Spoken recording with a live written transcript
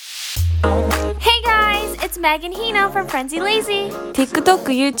Hey guys, it's Megan Hino from Frenzy Lazy. TikTok、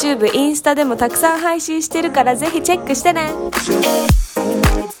YouTube、インスタでもたくさん配信してるからぜひチェックしてね。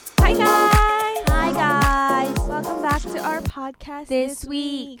Hi guys! Welcome back to our podcast this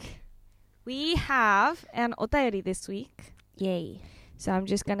week. We have an お便り this week. Yay. So I'm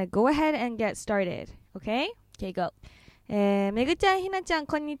just gonna go ahead and get started. Okay? Okay, go. めぐちゃん、ひなちゃん、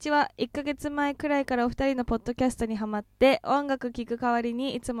こんにちは。1ヶ月前くらいからお二人のポッドキャストにハマって音楽聴く代わり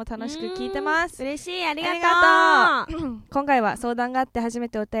にいつも楽しく聴いてます。嬉しい、ありがとう。今回は相談があって初め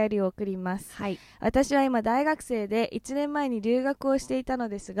てお便りを送ります。はい。私は今大学生で1年前に留学をしていたの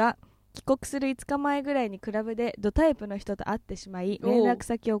ですが、帰国する5日前ぐらいにクラブでドタイプの人と会ってしまい連絡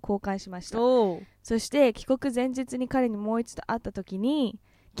先を交換しました。そして帰国前日に彼にもう一度会った時に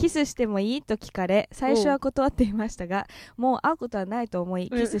キスしてもいいと聞かれ、最初は断っていましたが、もう会うことはないと思い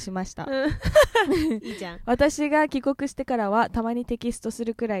キスしました。いいじゃん。私が帰国してからはたまにテキストす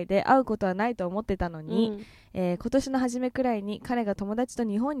るくらいで会うことはないと思ってたのに、今年の初めくらいに彼が友達と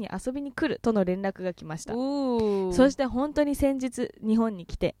日本に遊びに来るとの連絡が来ました。そして本当に先月日本に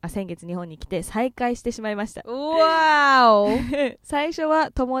来て再会してしまいました。最初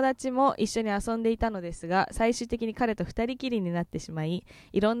は友達も一緒に遊んでいたのですが、最終的に彼と二人きりになってしまい、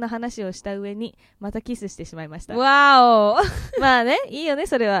いろんな話をした上にまたキスしてしまいました。まあね、いいよね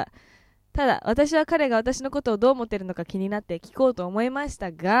それは。ただ私は彼が私のことをどう思っているのか気になって聞こうと思いまし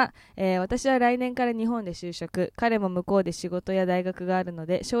たが、私は来年から日本で就職、彼も向こうで仕事や大学があるの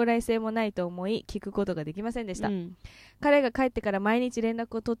で将来性もないと思い聞くことができませんでした。彼が帰ってから毎日連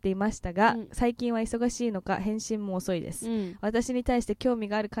絡を取っていましたが、最近は忙しいのか返信も遅いです。私に対して興味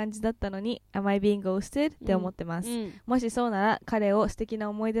がある感じだったのに Am I being ghosted? って思ってます。もしそうなら彼を素敵な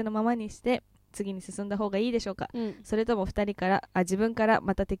思い出のままにして次に進んだ方がいいでしょうか、それとも自分から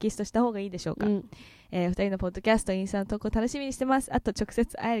またテキストした方がいいでしょうか、二人のポッドキャスト、インスタの投稿楽しみにしてます。あと直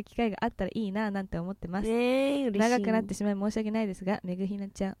接会える機会があったらいいななんて思ってます。長くなってしまい申し訳ないですが、めぐひな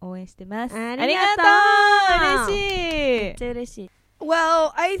ちゃん応援してます。ありがとう。嬉しい。めっちゃ嬉しい。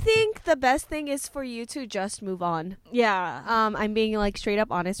Well, I think the best thing is for you to just move on. Yeah. I'm being like straight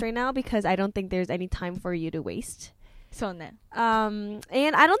up honest right now because I don't think there's any time for you to waste. そうね。And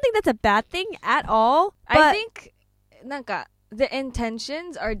I don't think that's a bad thing at all. I think なんか the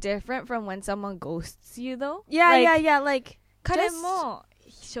intentions are different from when someone ghosts you though. Yeah. Like 彼も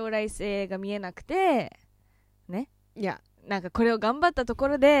将来性が見えなくてね。Yeah. なんかこれを頑張ったとこ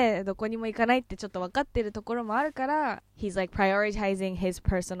ろでどこにも行かないってちょっと分かってるところもあるから、 He's like prioritizing his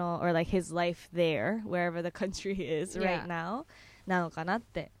personal or like his life there wherever the country is right now なのかなっ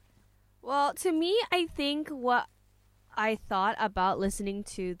て。 Well, to me, I think what I thought about listening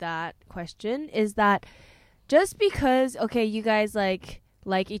to that question is that just because, okay, you guys like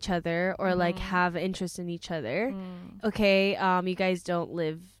each other or like have interest in each other, okay, you guys don't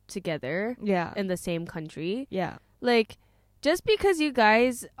live together in the same country. Yeah. Like, just because you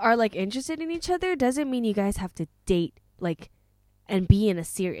guys are like interested in each other doesn't mean you guys have to date like and be in a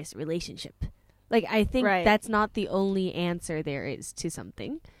serious relationship. Like, I think that's not the only answer there is to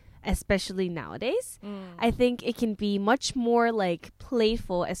something. Especially nowadays, I think it can be much more like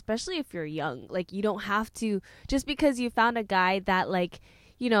playful, especially if you're young. Like, you don't have to, just because you found a guy that like,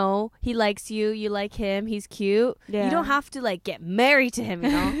 you know, he likes you, you like him, he's cute, you don't have to like get married to him, you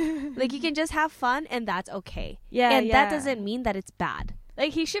know. Like, you can just have fun and that's okay. And that doesn't mean that it's bad.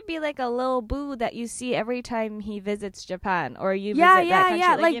 Like, he should be like a little boo that you see every time he visits Japan or you visit that country.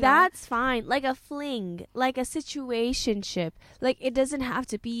 Yeah. Like, you know? that's fine. Like a fling, like a situationship. Like, it doesn't have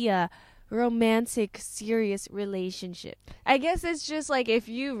to be a romantic, serious relationship. I guess it's just like if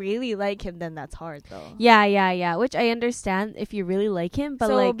you really like him, then that's hard though. Yeah. Which I understand if you really like him, but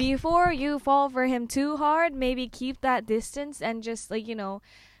so like, before you fall for him too hard, maybe keep that distance and just like, you know,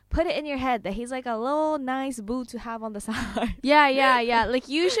 put it in your head that he's like a little nice boo to have on the side. Yeah. Like,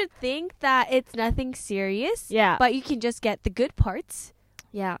 you should think that it's nothing serious. Yeah. But you can just get the good parts.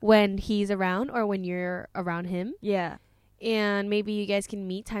 Yeah. When he's around or when you're around him. Yeah. And maybe you guys can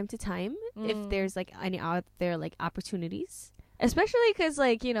meet time to time if there's like any out there like opportunities. Especially because,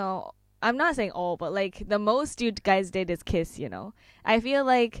 like, you know, I'm not saying all, but like the most you guys did is kiss, you know. I feel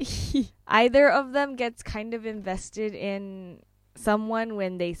like either of them gets kind of invested in someone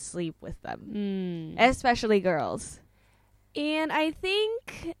when they sleep with them, especially girls. And I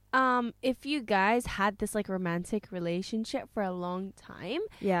think if you guys had this like romantic relationship for a long time,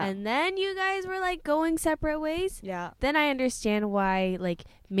 and then you guys were like going separate ways, then I understand why like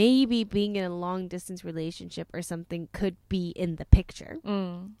maybe being in a long distance relationship or something could be in the picture.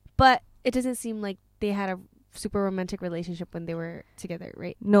 But it doesn't seem like they had a super romantic relationship when they were together,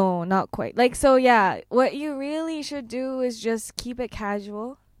 right? No, not quite. Like, so yeah, what you really should do is just keep it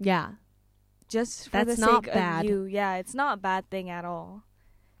casual. Yeah. just for That's the not sake bad. of you. Yeah, it's not a bad thing at all.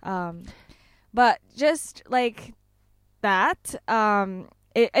 But just like that,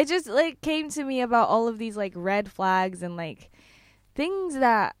 it just like came to me about all of these like red flags and like things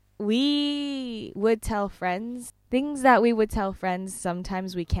that we would tell friends. Things that we would tell friends,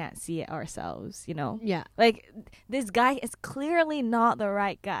 sometimes we can't see it ourselves, you know? Yeah. Like, this guy is clearly not the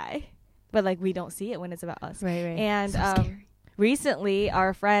right guy. But, like, we don't see it when it's about us. Right. And So scary. recently,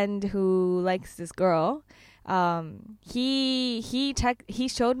 our friend who likes this girl, he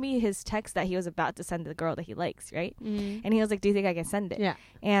showed me his text that he was about to send to the girl that he likes, right? And he was like, do you think I can send it? Yeah.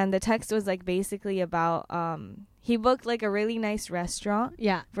 And the text was, like, basically about... he booked like a really nice restaurant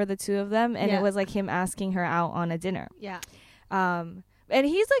for the two of them, and it was like him asking her out on a dinner. And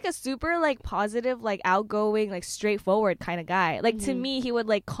he's like a super like positive, like outgoing, like straightforward kind of guy. Like to me, he would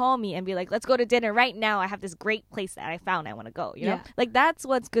like call me and be like, let's go to dinner right now, I have this great place that I found, I want to go, you know? Like that's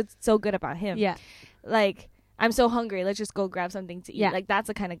what's so good about him. Like, I'm so hungry, let's just go grab something to eat. Like that's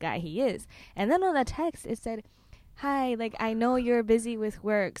the kind of guy he is. And then on the text it said, hi, like I know you're busy with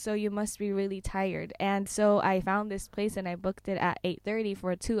work, so you must be really tired, and so I found this place and I booked it at 8:30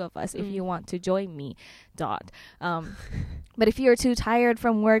 for two of us if you want to join me, but if you're too tired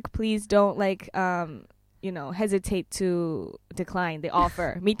from work, please don't like hesitate to decline the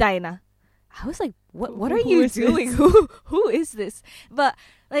offer. みたいな. I was like, what are you doing? Who is this? But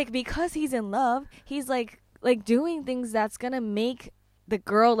like, because he's in love, he's like doing things that's gonna make the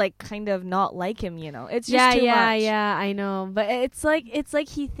girl like kind of not like him, you know? It's just too much. Yeah, I know. But it's like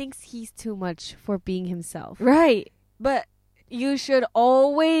he thinks he's too much for being himself. Right. But you should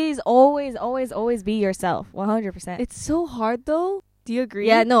always be yourself. 100%. It's so hard though. Do you agree?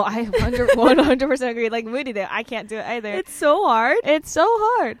 Yeah, no, I 100% agree. Like, moody there. I can't do it either. It's so hard. It's so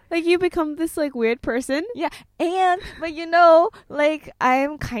hard. Like, you become this like weird person. Yeah. But you know, like,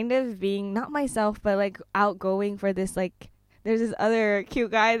 I'm kind of being not myself, but like outgoing for this like, there's this other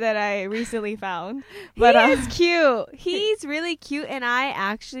cute guy that I recently found. But he is cute. He's really cute, and I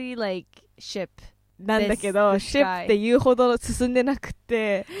actually like ship. なんだけど、シップって言うほど進んでなく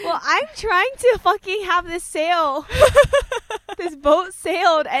て。Well, I'm trying to fucking have this sail. This boat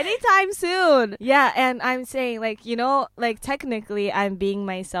sailed anytime soon. Yeah, and I'm saying, like, you know, like, technically, I'm being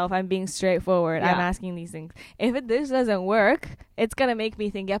myself. I'm being straightforward. I'm asking these things. If this doesn't work, it's gonna make me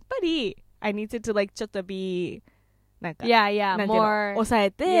think, やっぱり, I needed to, like, ちょっと be... なんか more 抑え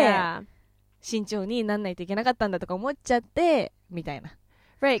て、慎重になんないといけなかったんだとか思っちゃってみたいな。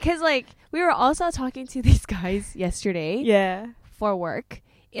Right, because like we were also talking to these guys yesterday for work,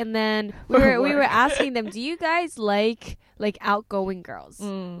 and then we were asking them, do you guys like outgoing girls?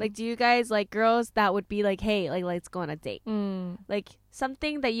 Like, do you guys like girls that would be like, hey, like let's go on a date? Like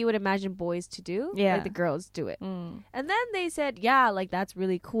something that you would imagine boys to do, like the girls do it. And then they said, yeah, like that's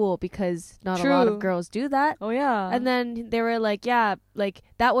really cool because not a lot of girls do that. Oh yeah. And then they were like, yeah, like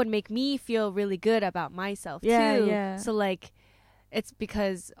that would make me feel really good about myself too. Yeah. So like, it's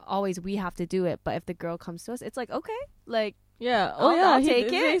because always we have to do it, but if the girl comes to us, it's like, okay, like, I'll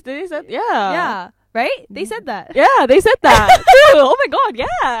take it. They said, right? They said that. Yeah, they said that too. Oh my god,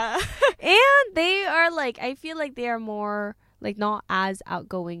 yeah. And they are like, I feel like they are more like not as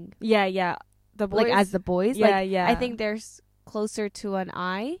outgoing. Yeah. The boys, like as the boys. Yeah, like, I think they're closer to an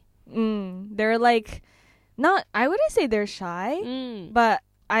I. They're like, not. I wouldn't say they're shy, but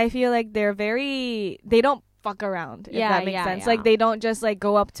I feel like they don't fuck around, if that makes sense. Like they don't just like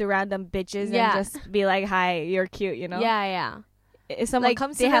go up to random bitches and just be like, hi, you're cute, you know? If someone like,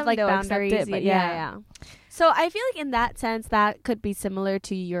 comes they to have them, like they'll boundaries. accept it, but So I feel like in that sense that could be similar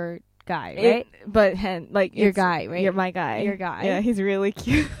to your guy, right? But like your guy, right? You're my guy. Your guy. Yeah, he's really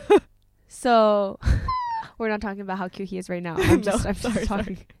cute. So we're not talking about how cute he is right now. I'm just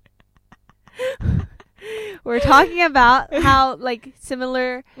talking. We're talking about how like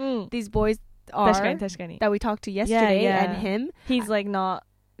similar these boys are 確かに that we talked to yesterday and him. He's like not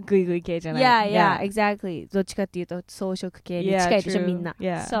グイグイ系じゃない。Yeah, exactly. どっちかっていうと草食系に近いでしょみんな。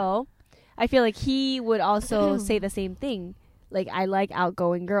So I feel like he would also say the same thing. Like, I like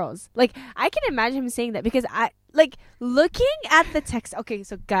outgoing girls. Like, I can imagine him saying that because I like looking at the text. Okay,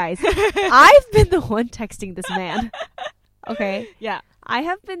 so guys, I've been the one texting this man. Okay. Yeah. I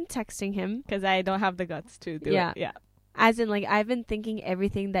have been texting him because I don't have the guts to do it. Yeah. As in, like, I've been thinking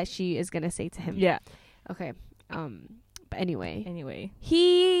everything that she is gonna say to him. Yeah. Okay. But anyway,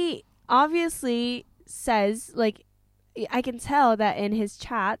 he obviously says, like, I can tell that in his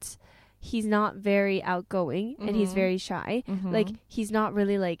chats, he's not very outgoing and he's very shy. Like, he's not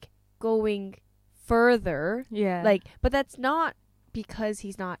really like going further. Yeah. Like, but that's not because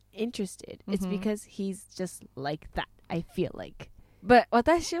he's not interested. It's because he's just like that. I feel like. But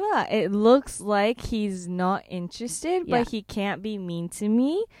私は it looks like he's not interested, Yeah. but he can't be mean to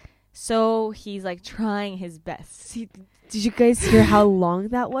me. So he's like trying his best. See, did you guys hear how long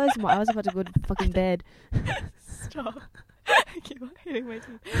that was? I was about to go to fucking bed. Stop. I keep on hitting my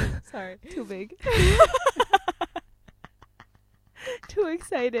teeth. Sorry. Too big. Too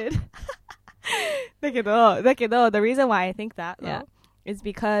excited. だけど the reason why I think that though, Yeah. is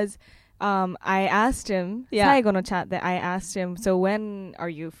because I asked him, Yeah. 最後の chat that I asked him, so when are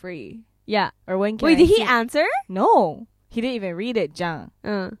you free? Yeah. Or when can Wait, I did he see-" answer? No. He didn't even read it, じゃ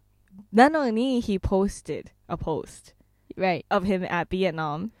ん。なのに he posted a post Right. of him at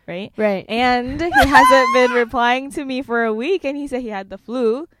Vietnam, right? Right. And he hasn't been replying to me for a week, and he said he had the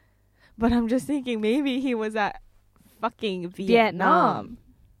flu. But I'm just thinking maybe he was at fucking Vietnam.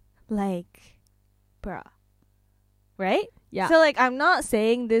 Like, bruh. Right? Yeah. So, like, I'm not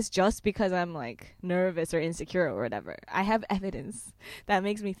saying this just because I'm, like, nervous or insecure or whatever. I have evidence that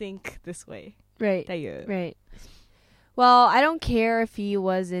makes me think this way. Right. っていう。 Right. Well, I don't care if he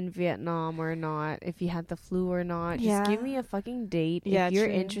was in Vietnam or not, if he had the flu or not. Yeah. Just give me a fucking date. Yeah, if you're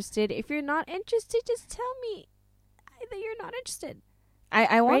true. interested. If you're not interested, just tell me that you're not interested.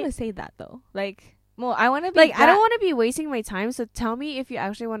 I want to Right? say that, though. Like, well, I want to be Like, I that- don't want to be wasting my time, so tell me if you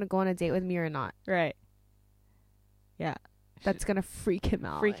actually want to go on a date with me or not. Right. Yeah. That's going to freak him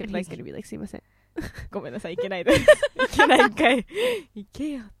out. Freak him, and like- he's going to be like, すいません. ごめんなさい、いけないです。いけないんかい。いけ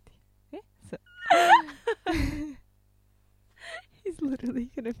よって。そう。 He's literally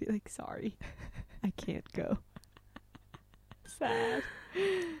going to be like, sorry, I can't go. Sad.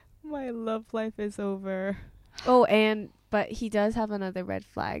 My love life is over. Oh, but he does have another red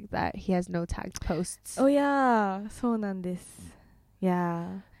flag that he has no tagged posts. Oh yeah, そうなんです.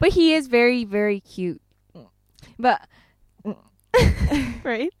 Yeah. But he is very, very cute. But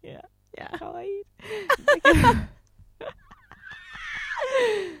Right? yeah. Yeah. かわいい.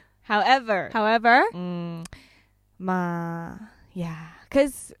 However,まあ, yeah,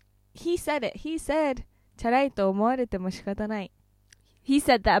 because he said it. He said, チャラいと思われても仕方ない. He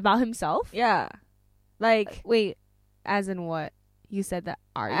said that about himself? Yeah. Like, Wait, as in what? You said that,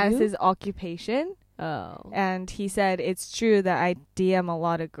 as you? his occupation. Oh. And he said it's true that I DM a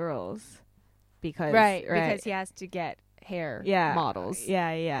lot of girls because Because he has to get hair models.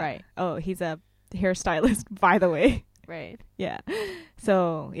 Yeah. Right. Oh, he's a hairstylist, by the way. Right. Yeah.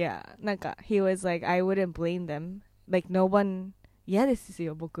 So, yeah. なんか he was like, I wouldn't blame them. Like, no one 嫌です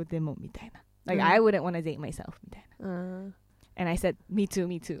よ、僕でもみたいな. Like, I wouldn't want to date myself みたいな. And I said, me too.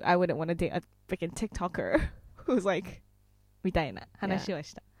 I wouldn't want to date a freaking TikToker who's like, みたいな話を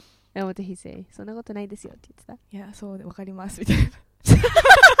した. And what did he say? そんなことないですよって言ってた? いや、そうでわかりますみたいな。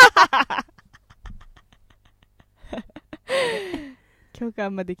共感あ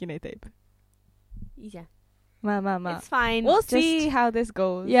んまできないタイプ。いいじゃん。まあまあまあ。 It's fine. We'll Just- see how this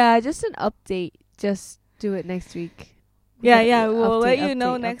goes. Yeah, just an update. Just do it next week. Yeah, we'll let Update, you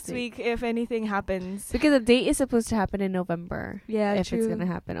know update, next update. week if anything happens. Because the date is supposed to happen in November. Yeah, if it's gonna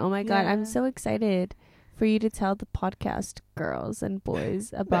happen. Oh my god, Yeah. I'm so excited for you to tell the podcast girls and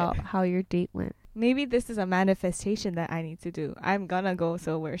boys about how your date went. Maybe this is a manifestation that I need to do. I'm gonna go,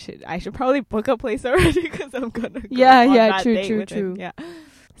 so I should probably book a place already because I'm gonna go Yeah, on yeah, that true, date true, with him. true. Yeah.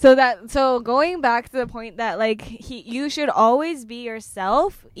 So going back to the point that like you should always be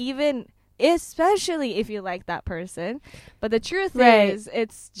yourself, even especially if you like that person. But the truth Right. is,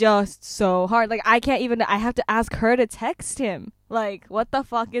 it's just so hard. Like I have to ask her to text him. Like, what the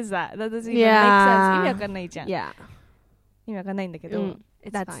fuck is that? That doesn't even Yeah. make sense. 意味わかんないじゃん。 Yeah. 意味わかんないんだけど。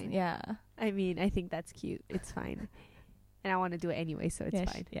 It's that's fine. Yeah. I mean, I think that's cute. It's fine. And I want to do it anyway, so it's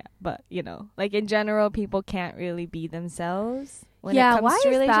fine. Yeah, but you know, like in general, people can't really be themselves when Yeah, it comes why to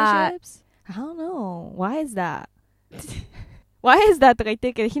is that? relationships. I don't know. Why is that? Why is that? とか言って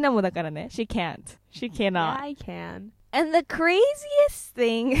るけど、ひなもだからね。She can't. She cannot. Yeah, I can. And the craziest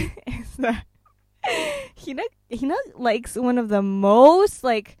thing is that Hina likes one of the most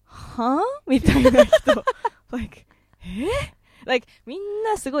like, huh? みたいな人。like, like みん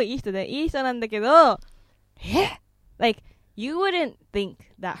なすごいいい人でいい人なんだけど、like you wouldn't think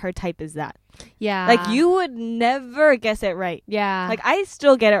that her type is that. Yeah. Like you would never guess it right. Yeah. Like I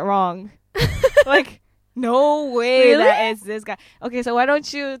still get it wrong. Like no way Really? that is this guy. Okay, so why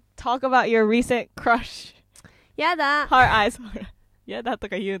don't you talk about your recent crush? yeah, that. Heart eyes. やだと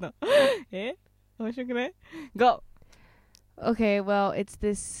か言うの。面白くない? Go. Okay, well, it's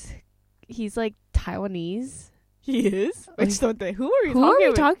this. He's like Taiwanese. He is? Wait, Who are you Who are talking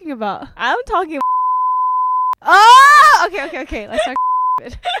you about? talking about? I'm talking Oh, okay. Let's talk.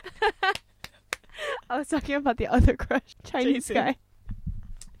 I was talking about the other crush, Chinese Jason. guy.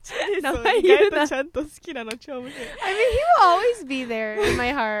 名そう前言うな。意外とちゃんと好きなの超面白い。I mean, he will always be there in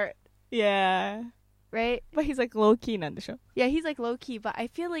my heart, Yeah. right? But he's like low key なんでしょ Yeah, he's like low key, but I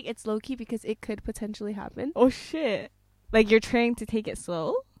feel like it's low key because it could potentially happen. Oh shit. Like you're trying to take it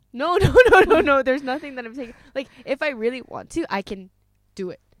slow? No. There's nothing that I'm taking. Like, if I really want to, I can do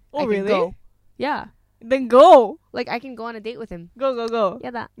it. Oh I can really? go. Yeah. Then go. Like, I can go on a date with him. Go.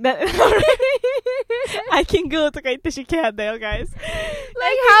 Yeah, that. I can go とか言って she can't だよ guys.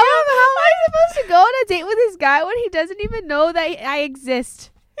 Like, how am I supposed to go on a date with this guy when he doesn't even know that I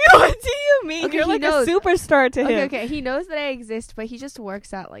exist? What do you mean? Okay, You're he like knows. a superstar to him. Okay. He knows that I exist, but he just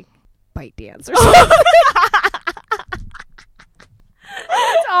works at, like, Bite Dance or something.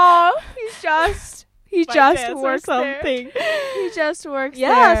 That's all. He just works there. He just works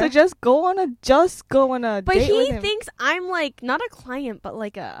Yeah, there. so just go on a But date with he him. thinks I'm like not a client, but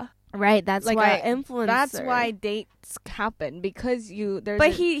like a Right, that's like why an influencer. That's why dates happen because there's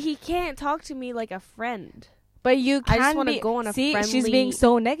But he can't talk to me like a friend. but you I can just wanna be, go on a see, she's friendly- being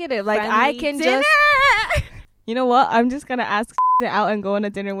so negative. Like I friendly can dinner. just you know what? I'm just gonna ask out and go on a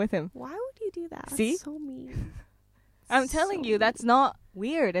dinner with him. Why would you do that? See? That's so mean. I'm telling So you, that's not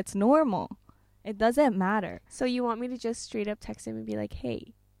weird. It's normal. It doesn't matter. So you want me to just straight up text him and be like,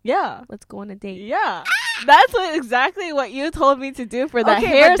 "Hey, Yeah. let's go on a date." Yeah. That's exactly what you told me to do for that okay,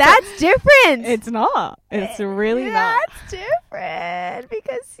 hair. but that's different. It's not. It's really not. That's different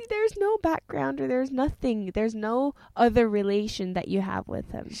because see, there's no background or there's nothing. There's no other relation that you have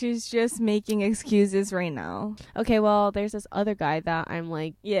with him. She's just making excuses right now. Okay, well, there's this other guy that I'm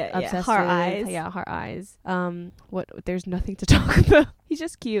like Yeah, obsessed Heart with. eyes. Yeah, heart eyes. What? There's nothing to talk about. He's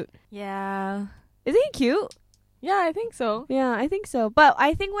just cute. Yeah. Isn't he cute? Yeah, I think so. Yeah, I think so. But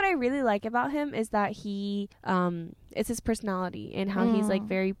I think what I really like about him is that he, it's his personality and how he's like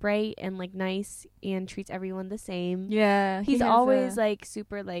very bright and like nice and treats everyone the same. Yeah. He's always like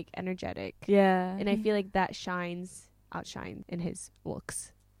super like energetic. Yeah. And I feel like that outshines in his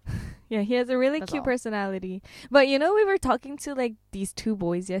looks. Yeah, he has a really That's cute all. personality. But you know, we were talking to like these two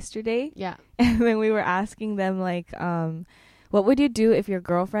boys yesterday, Yeah. and then we were asking them like, what would you do if your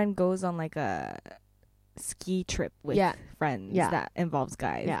girlfriend goes on like a ski trip with Yeah. friends Yeah. that involves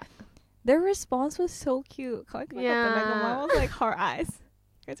guys? Yeah. Their response was so cute. Like, Yeah. mine was like heart eyes.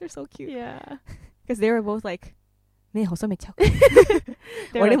 You guys are so cute. Yeah. Because they were both like, 目細めちゃう。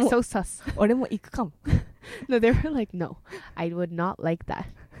 They're like俺も- so sus. 俺も行くかも。 No, they were like, no, I would not like that.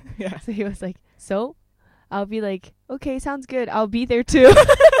 Yeah. So he was like, so? I'll be like, okay, sounds good. I'll be there too.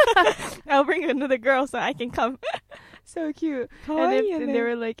 I'll bring another girl so I can come. So cute. And they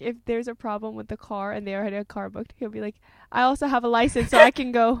were like, if there's a problem with the car and they already had a car booked, he'll be like, I also have a license so I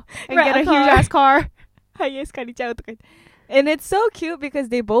can go and Rent get a a car. huge ass car. はい、エスカリちゃうとか言って。And it's so cute because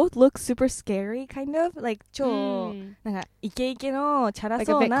they both look super scary, kind of. Like, 超、なんか、イケイケのチャラ Like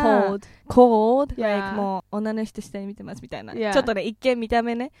a そう bit な、 cold. cold, Yeah. like もう女の人下に見てますみたいな。 Yeah. ちょっとね、一見見た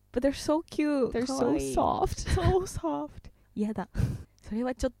目ね。But they're so cute. They're か so わいい soft. So soft. やだ。それ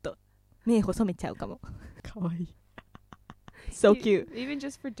はちょっと、目細めちゃうかも。かわいい。So cute. Even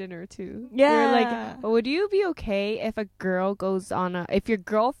just for dinner too. Yeah. We're like, would you be okay if if your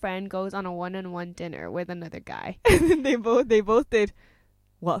girlfriend goes on a one-on-one dinner with another guy? they both did.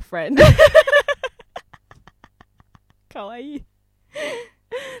 What friend? かわいい。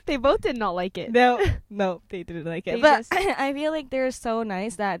 They both did not like it. No, they didn't like it. They But just- I feel like they're so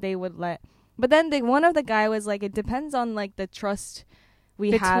nice that they would let. But then one of the guy was like, it depends on like the trust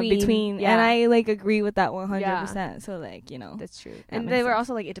we have between. Yeah. And I like agree with that 100%. So like, you know. That's true. That And makes they were sense.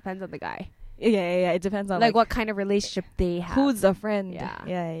 also like, it depends on the guy. Yeah. It depends on Like what kind of relationship they have. who's the friend. Yeah.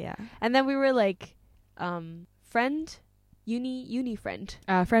 Yeah. And then we were like, friend, uni friend.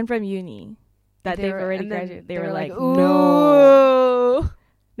 Friend from uni that They they've were- already and then graduated. They they were were like, like, no.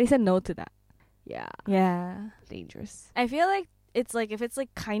 They said no to that. Yeah. Yeah. Dangerous. I feel like it's like if it's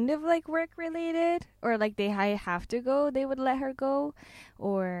like kind of like work related or like they have to go, they would let her go.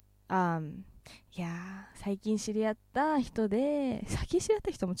 Or いやー最近知り合った人で最近知り合っ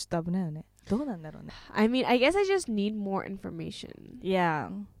た人もちょっと危ないよね。どうなんだろうね。 I mean, I guess I just need more information. Yeah.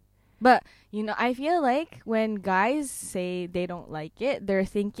 But, you know, I feel like when guys say they don't like it, they're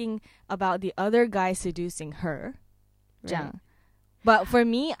thinking about the other guy seducing her. じゃん。But for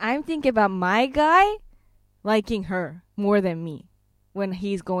me, I'm thinking about my guy liking her more than me when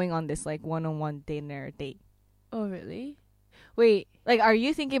he's going on this like one-on-one dinner date. Oh, really? Wait. Like, are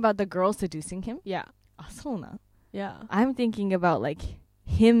you thinking about the girl seducing him? Yeah. あ、そうなん? Yeah. I'm thinking about like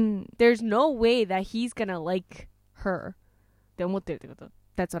him There's no way that he's gonna like her. って思ってるってこと?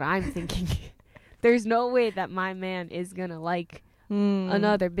 That's what I'm thinking. There's no way that my man is gonna like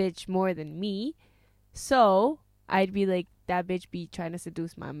another bitch more than me. So I'd be like, that bitch be trying to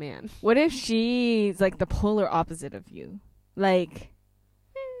seduce my man. What if she's like the polar opposite of you? Like,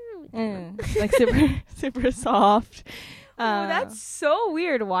 like super soft. Oh, that's so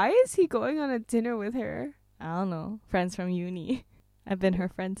weird. Why is he going on a dinner with her? I don't know. Friends from uni. I've been her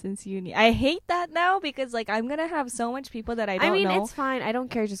friend since uni. I hate that now because like I'm gonna have so much people that I don't know. I mean, it's fine. I don't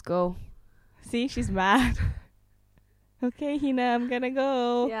care. Just go. See, she's mad. Okay, Hina, I'm gonna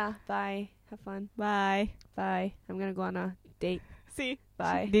go. Yeah. Bye. Have fun. Bye. Bye. I'm gonna go on a date. See.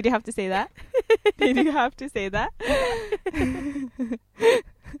 Bye. Did you have to say that? Did you have to say that?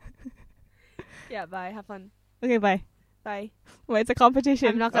 Yeah. Bye. Have fun. Okay, bye. Bye. Well, it's a competition.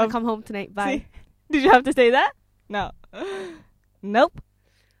 I'm not gonna come home tonight. Bye. See? Did you have to say that? No. Nope.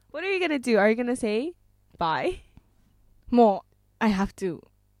 What are you gonna do? Are you gonna say bye? More. I have to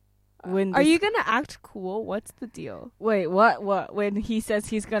win. Are you gonna act cool? What's the deal? Wait, what? When he says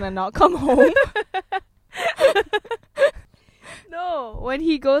he's gonna not come home? No, when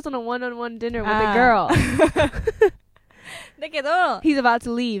he goes on a one-on-one dinner with a girl. だけど He's about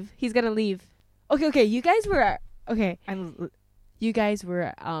to leave. He's gonna leave. Okay, you guys were you guys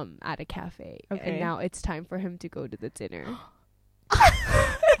were at a cafe, Okay. and now it's time for him to go to the dinner.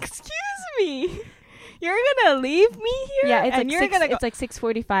 Excuse me. You're gonna leave me here? Yeah, it's and like you're gonna go. it's like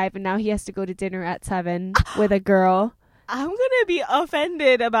 6:45, and now he has to go to dinner at 7 with a girl. I'm gonna be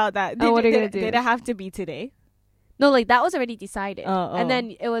offended about that. What are you gonna do? Did it have to be today? No, like that was already decided, Oh. and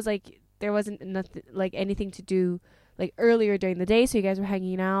then it was like there wasn't nothing like anything to do like earlier during the day, so you guys were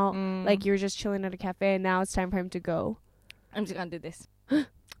hanging out, like you were just chilling at a cafe, and now it's time for him to go. I'm just gonna do this.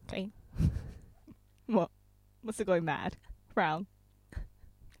 Okay. もうすごい mad. Frown.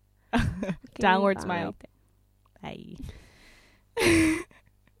 Downward smile. Bye.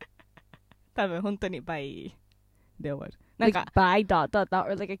 多分本当に bye で終わる。なんか like bye ...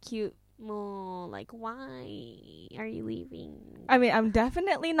 or like a cute like why are you leaving? I mean, I'm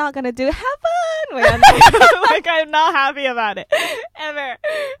definitely not gonna do have fun. Wait, like I'm not happy about it ever.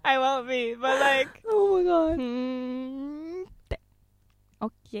 I won't be, but like, Oh my god.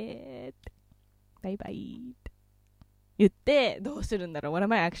 Okay. Bye bye. 言ってどうするんだろう What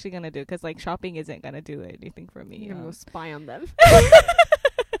am I actually gonna do? Because like shopping isn't gonna do anything for me. You're gonna go spy on them.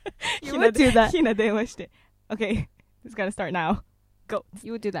 You would do that. ひな電話して Okay, it's gotta start now. Go.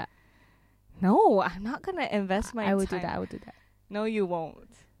 You would do that. No, I'm not gonna invest my I would time. do that. I would do that. No, you won't.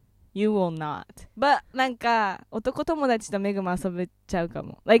 You will not. But なんか男友達とメグも遊べちゃうか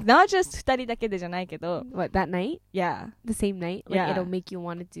も。Like not just 二人だけでじゃないけど。What, that night? Yeah. The same night? Like Yeah. it'll make you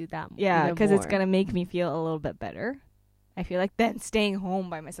want to do that. Yeah, even because it's more. gonna make me feel a little bit better. I feel like then staying home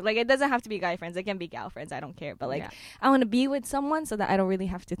by myself. Like it doesn't have to be guy friends. It can be gal friends. I don't care. But like Yeah. I want to be with someone so that I don't really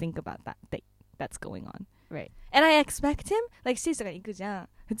have to think about that thing that's going on. Right. And I expect him, like 7時とかに行くじゃん。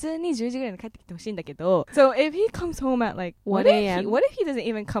普通に10時ぐらいに帰ってきてほしいんだけど。So if he comes home at like 1 what a.m. if he doesn't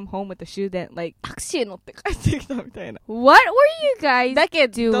even come home with the shoe then like タクシー乗って帰ってきたみたいな。 What were you guys だけ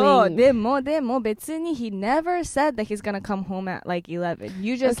ど doing? でも別に he never said that he's gonna come home at like 11.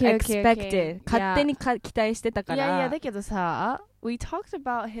 You just Okay, expected. okay. 勝手に期待してたから。Yeah, だけどさ、we talked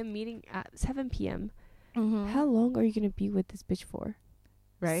about him meeting at 7 p.m. Mm-hmm. How long are you going to be with this bitch for?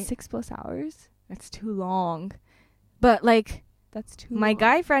 Right? 6+ hours? That's too long. But like That's too my long.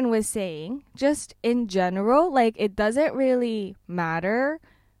 guy friend was saying, just in general, like it doesn't really matter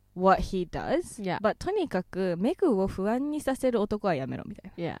what he does. Yeah. But とにかくメグを不安にさせる男はやめろみた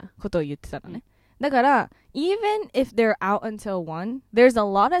いな Yeah. ことを言ってたのね。だから even if they're out until 1, there's a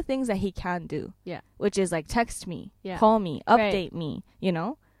lot of things that he can do. Yeah. Which is like text me, Yeah. call me, Right. update me, you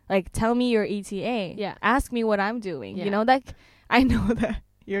know? Like tell me your ETA. Yeah. Ask me what I'm doing. Yeah. You know, like I know that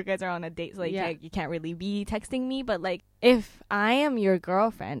you guys are on a date, so like Yeah. you can't really be texting me, but like if I am your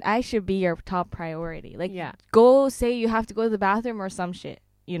girlfriend, I should be your top priority. Like Yeah. go say you have to go to the bathroom or some shit,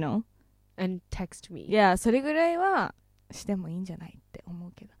 you know? And text me. Yeah, それぐらいはしてもいいんじゃないって思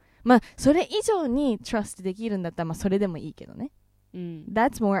うけど。まあそれ以上に trust できるんだったらまあそれでもいいけどね。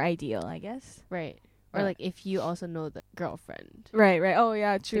That's more ideal, I guess. Right. Or like if you also know the girlfriend. Right. Oh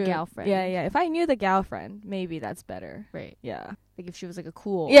yeah, true. The gal friend. Yeah. If I knew the gal friend, maybe that's better. Right. Yeah. Like if she was like a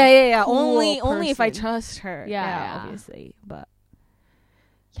cool. Yeah. cool Only if I person. trust her. Yeah. Obviously. But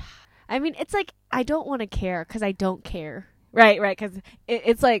I mean, it's like I don't want to care because I don't care. right, because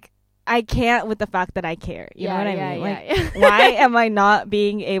it's like I can't with the fact that I care. You know what I mean? Like, Yeah. why am I not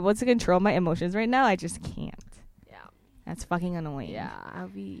being able to control my emotions right now? I just can't. Yeah. That's fucking annoying. Yeah. I'll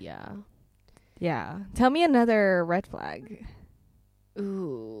be. Yeah. Yeah. Tell me another red flag.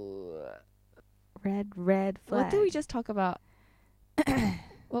 Ooh. Red flag. What did we just talk about?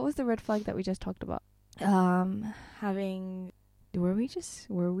 What was the red flag that we just talked about? Having. Were we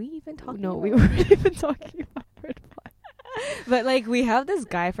even talking? No, about we weren't even talking about red But like we have this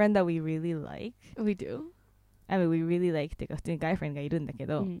guy friend that we really like. We do. I mean, we really like てか普通に guy friend がいるんだけ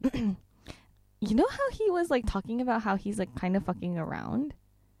ど、You know how he was like talking about how he's like kind of fucking around?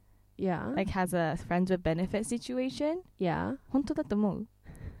 Yeah. Like has a friends with benefit situation? Yeah. 本当だと思う?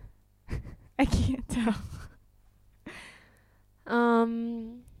 I can't tell.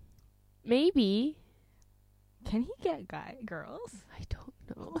 Maybe. Can he get girls? I don't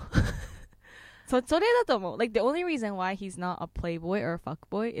know. それだと思う. Like the only reason why he's not a playboy or a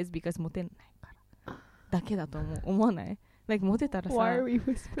fuckboy is because モテないからだけだと思わない? Like モテたらさ Why are we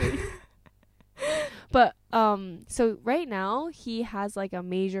whispering? But so right now he has like a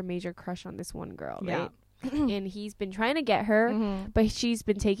major crush on this one girl, right? And he's been trying to get her, but she's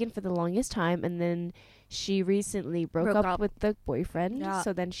been taken for the longest time, and then she recently broke up with the boyfriend,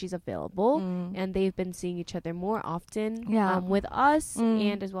 so then she's available, and they've been seeing each other more often with us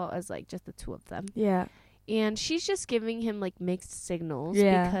and as well as like just the two of them. Yeah. And she's just giving him like mixed signals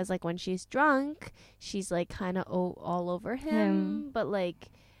because like when she's drunk, she's like kind of all over him, but like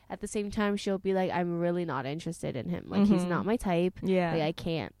at the same time she'll be like, I'm really not interested in him. Like he's not my type. Yeah. Like I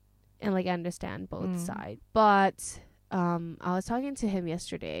can't. And like I understand both sides. But I was talking to him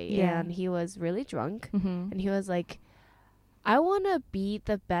yesterday and he was really drunk and he was like, I want to be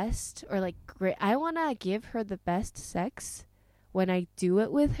the best or like great. I want to give her the best sex when I do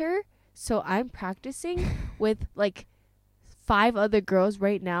it with her. So I'm practicing with like 5 other girls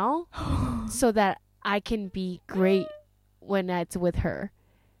right now so that I can be great when it's with her.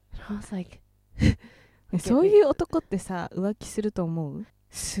 And I was like, そういう男ってさ、浮気すると思う？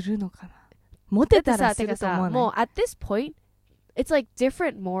するのかな？モテたらすると思わない？もう at this point, it's like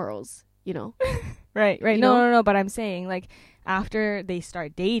different morals, you know? Right. No, but I'm saying like after they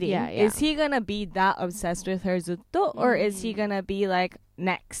start dating, is he gonna be that obsessed with her ずっと or is he gonna be like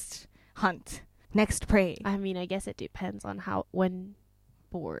next hunt, next prey? I mean, I guess it depends on how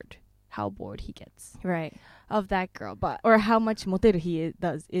bored he gets. Right. Of that girl, but or how much モテる he is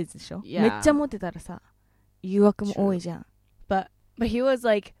でしょ? めっちゃモテたらさ、誘惑も多いじゃん。But he was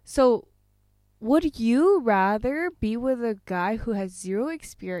like, so would you rather be with a guy who has 0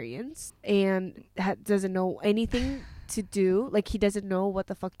 experience and doesn't know anything to do, like he doesn't know what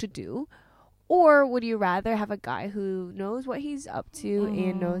the fuck to do, or would you rather have a guy who knows what he's up to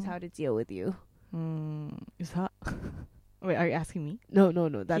and knows how to deal with you? Is that Wait, are you asking me? No.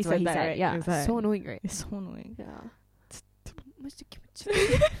 That's what he said. Right? Yeah, so annoying, right? It's so annoying. Yeah.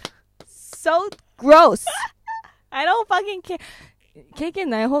 So gross. I don't fucking care. 経験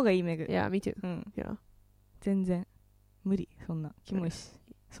ない方がいい、メグ。Yeah, me too. Yeah. 全然無理。そんなキモいし、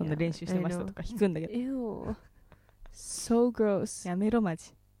そんな練習してましたとか弾くんだけど。Ew. So gross. やめろマ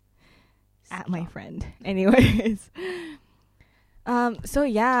ジ。At my friend. Anyways. So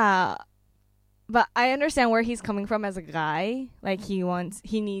yeah. But I understand where he's coming from as a guy. Like he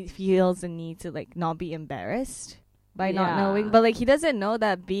feels the need to like not be embarrassed by not knowing. But like he doesn't know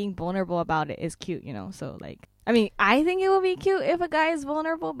that being vulnerable about it is cute, you know? So like, I mean, I think it would be cute if a guy is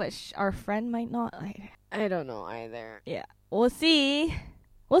vulnerable, but our friend might not. I don't know either. Yeah. We'll see.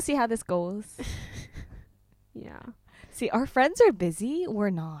 We'll see how this goes. Yeah. See, our friends are busy. We're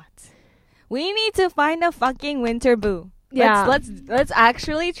not. We need to find a fucking winter boo. Yeah. Let's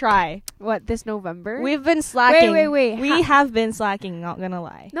actually try. What, this November? We've been slacking. Wait. We have been slacking, not gonna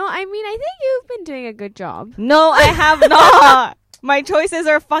lie. No, I mean, I think you've been doing a good job. No, I have not. My choices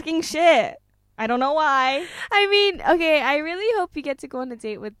are fucking shit. I don't know why. I mean, okay, I really hope you get to go on a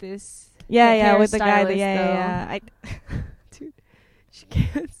date with this. Yeah, with the guy. Yeah. Dude, she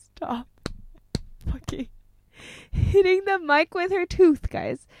can't stop fucking hitting the mic with her tooth,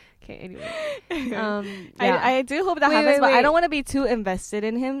 guys. Okay, anyway. I do hope that happens, but I don't want to be too invested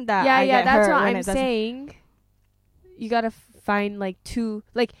in him that I get that's hurt what when I'm saying. You gotta find like 2,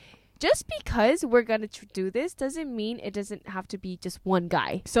 like just because we're gonna do this doesn't mean it doesn't have to be just one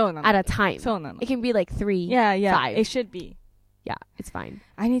guy at a time. It can be like 3, 5. It should be. Yeah, it's fine.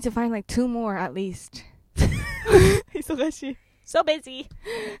 I need to find like 2 more at least. 忙しい. So busy.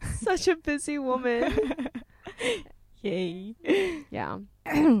 Such a busy woman. Yay. Yeah.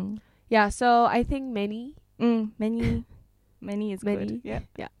 Yeah, so I think many is many. good.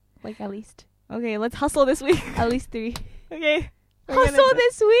 Yeah. Like at least. Okay, let's hustle this week. At least 3. Okay. Hustle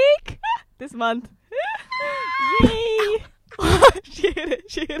this week? This month. Yay. She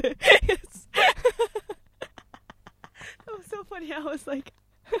hit it. Yes. That was so funny. I was like...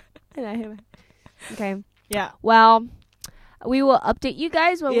 And I hit it. Okay. Yeah. Well, We will update you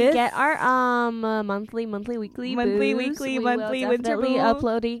guys when we get our monthly, weekly, definitely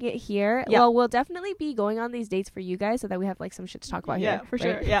uploading it here. Yeah. Well, we'll definitely be going on these dates for you guys so that we have like some shit to talk about here. Yeah, for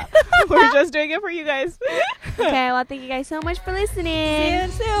sure. Yeah. We're just doing it for you guys. Okay, well, thank you guys so much for listening.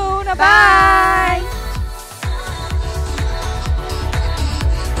 See you soon. Bye.